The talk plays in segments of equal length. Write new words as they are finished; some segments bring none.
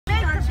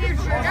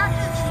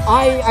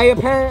I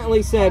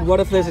apparently said, what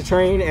if there's a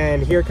train,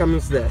 and here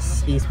comes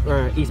this,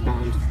 eastbound. Then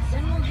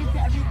we'll get to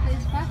every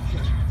place faster.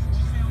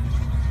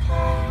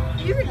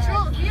 You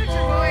control the future,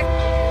 boy.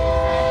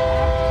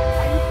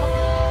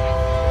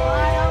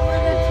 Fly over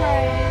the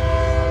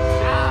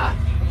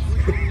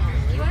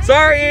train.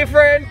 Sorry,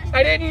 Efren.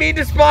 I didn't mean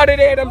to spot it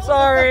in. I'm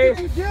sorry.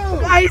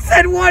 I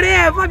said, what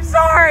if? I'm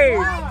sorry.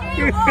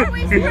 You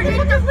always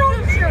predict the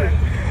future.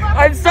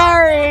 I'm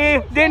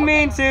sorry. Didn't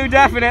mean to,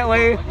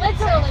 definitely.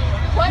 Literally.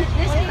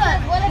 This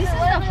is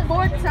the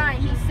fourth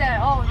time he said,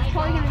 oh, it's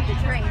probably going to be the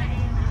train.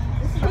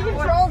 This is the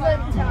control the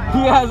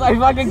time. Yes, I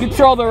fucking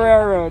control the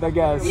railroad, I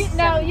guess.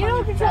 No, you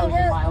don't control the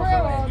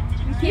railroad.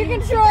 You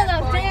control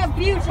the damn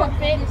future,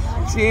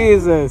 bitch.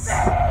 Jesus.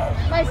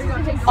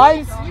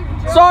 I'm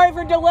sorry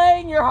for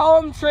delaying your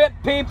home trip,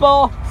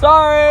 people.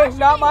 Sorry,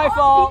 not my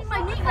fault.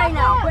 My meat right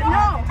now, but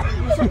no.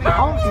 You should be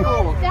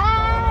homeschooled.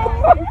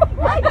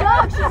 My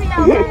dog should be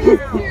out there.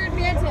 Your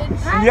advantage.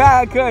 Yeah,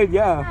 I could,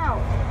 yeah.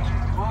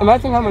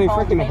 Imagine how many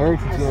freaking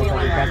heritage units I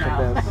could catch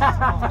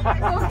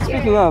with this.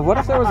 Speaking of, what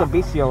if there was a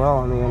BCOL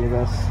on the end of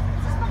this?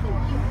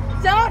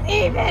 Don't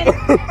even!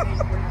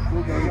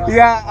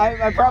 Yeah,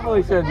 I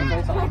probably shouldn't.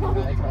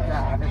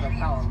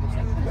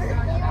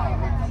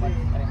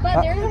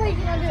 But there's a way you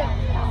can do it.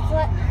 So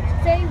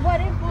say what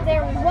if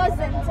there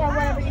wasn't, or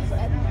whatever you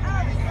said.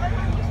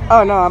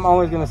 Oh no, I'm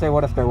always going to say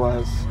what if there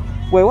was.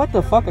 Wait, what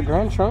the fuck? A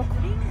Grand Trunk?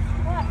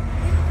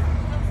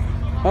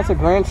 That's a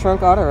Grand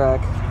Trunk auto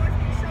rack.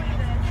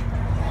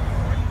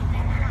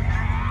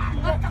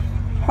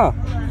 Huh.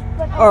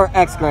 Or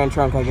X Grand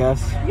Trunk, I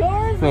guess.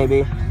 Yours?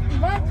 Maybe.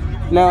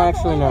 No,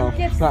 actually, no.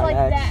 It's not like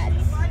X. that.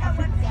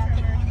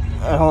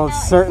 Well,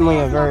 it's certainly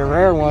a very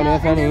rare one,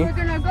 if any. We're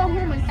gonna go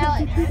home and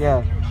Alex.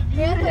 Yeah.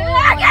 You're the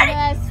one that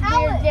has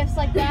weird gifts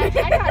like that.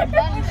 I got a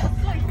bunch.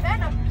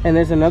 And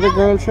there's another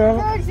Grand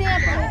Trunk. For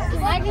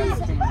example, I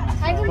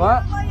can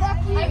What?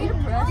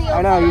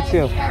 I know, you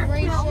too.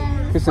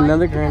 vibration. There's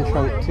another Grand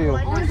Trunk, too.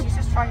 I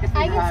can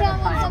tell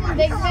when something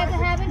big's about to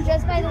happen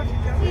just by the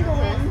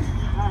wind.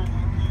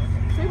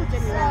 So,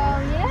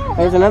 yeah.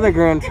 There's another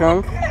Grand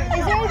Trunk. Is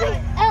there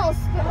anything else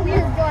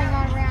weird going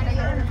on around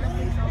here?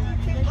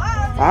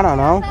 I don't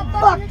know.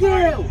 Fuck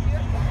you!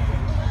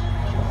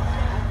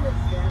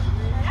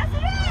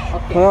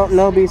 Well,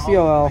 no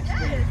BCOL.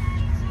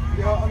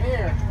 I'm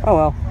here. Oh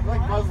well.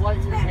 Like Buzz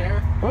Lightyear's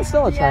hair. Well, it's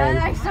still a train.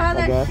 Yeah, I saw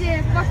that guess.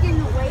 shit. Fucking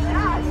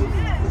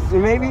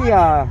wavy.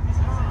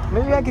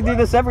 Maybe I could do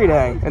this every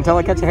day until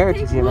I catch a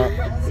heritage unit.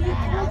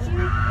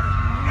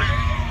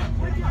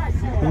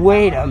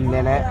 Wait a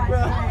minute.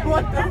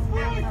 What the?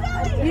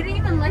 You didn't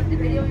even like the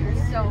video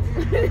yourself.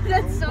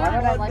 That's so. Why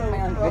would I like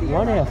my own video?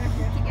 What if?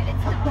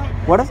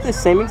 What if the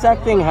same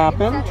exact thing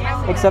happened,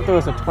 except there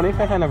was a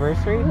 25th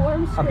anniversary, a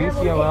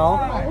BCOL,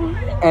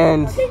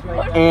 and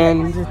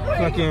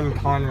fucking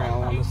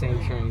Conrail on the same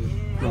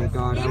train? Oh my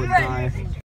god, I would die.